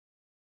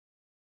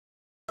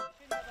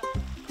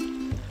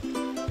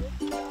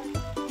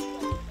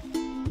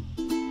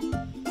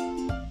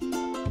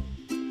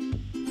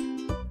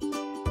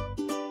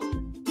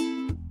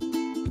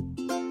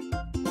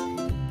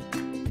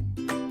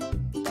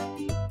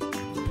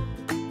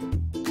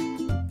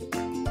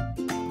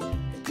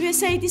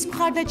USAID-ის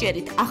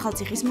მხარდაჭერით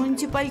ახალციხის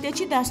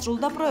მუნიციპალიტეტში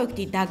დასრულდა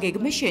პროექტი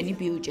დაგეგმე შენი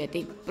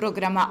ბიუჯეტი.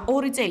 პროგრამა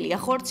 2 წელია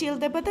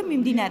ხორციელდება და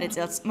მიმდინარე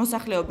წელს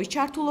მოსახლეობის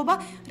ჩართულობა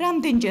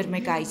რამდენჯერმე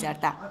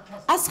გაიზარდა.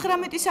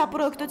 119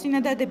 საპროექტო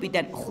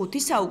წინადადებიდან 5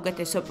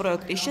 საუკეთესო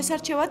პროექტის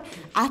შესარჩევად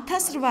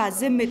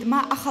 1800-ზე მეტმა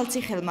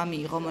ახალციხელმა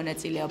მიიღო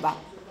მონაწილეობა.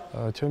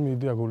 ჩემი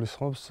იდეა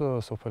გულისხმობს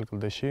სოფელ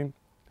კლდეში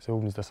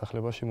ზეუბნის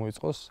დასახლებაში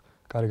მოიწყოს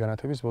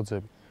გარეგანათების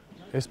ბოძები.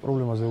 ეს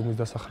პრობლემა ზეუბნის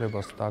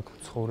დასახლებას და აქ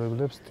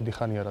ცხოვრებლებს დიდი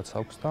ხანია რაც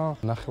აქვს და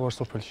ნახევარ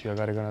სოფელშია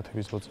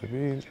გარეგანათების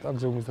ბოძები და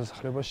ზეუბნის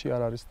დასახლებაში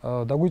არ არის.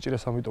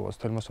 დაგვიჭირეს ამიტომაც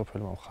თელმა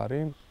სოფელმა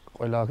მხარი,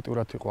 ყველა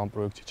აქტიურად იყო ამ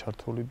პროექტში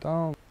ჩართული და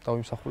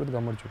დავიმსახურეთ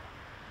გამარჯვება.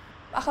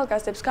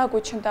 ახალგაზრდებს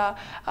გაგვიჩნდა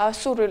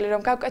სურვილი,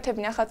 რომ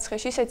გავკეთებინე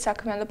ახალციხეში ისეთი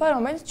საქმიანობა,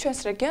 რომელიც ჩვენს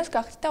რეგიონს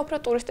გახდიდა უფრო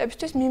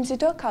ტურისტებისთვის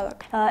მიმზიდველ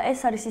ქალაქი. ეს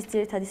არის ის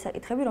ძირითადი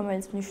საკითხები,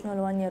 რომელიც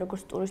მნიშვნელოვანია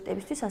როგორც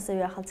ტურისტებისთვის,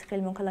 ასევე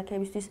ახალციხელი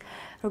მოქალაქეებისთვის,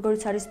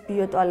 როგორც არის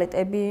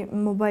ბიოტუალეტები,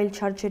 მობაილ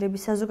ჩარჯერები,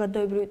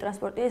 საზოგადოებრივი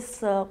ტრანსპორტი, ეს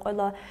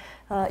ყველა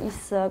ის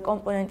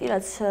კომპონენტი,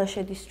 რაც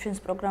შედის ჩვენს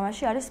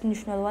პროგრამაში, არის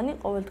მნიშვნელოვანი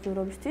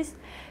ყოველდღიურობისთვის,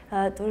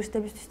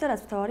 ტურისტებისთვის და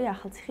რაც მთავარია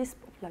ახალციხის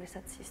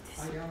პოპულარიზაციისთვის.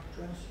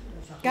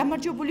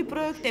 გამარჯვებული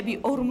პროექტები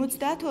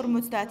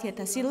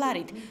 50-50000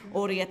 ლარით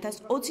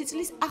 2020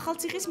 წლის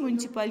ახალციხის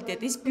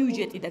მუნიციპალიტეტის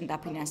ბიუჯეტიდან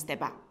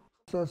დაფინანსდება.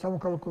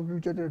 სამოქალაქო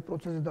ბიუჯეტის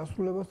პროცესის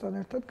დასრულებასთან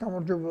ერთად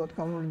გამარჯვებულად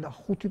გამოვლინდა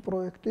 5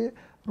 პროექტი,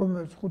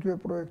 რომელიც 5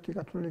 პროექტი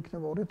გათვლილი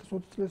იქნება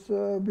 2020 წლის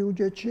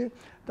ბიუჯეტში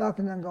და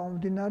აქედან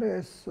გამომდინარე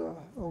ეს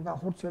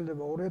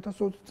განხორციელდება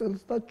 2020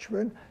 წელს და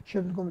ჩვენ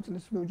შემდგომი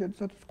წლის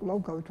ბიუჯეტისათვის კვლავ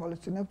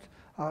გავითვალისწინებთ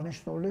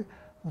აღნიშნული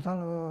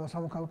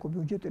სამოქალაქო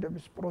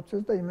ბიუჯეტირების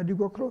პროცესს და იმედი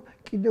გვაქვს, რომ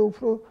კიდევ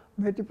უფრო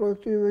მეტი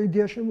პროექტი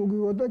იდეა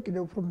შემოგვივა და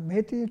კიდევ უფრო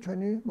მეტი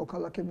ჩვენი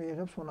მოქალაქე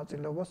მიიღებს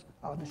მონაწილეობას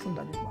აღნიშნულ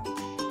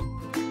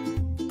დაგეგმაში.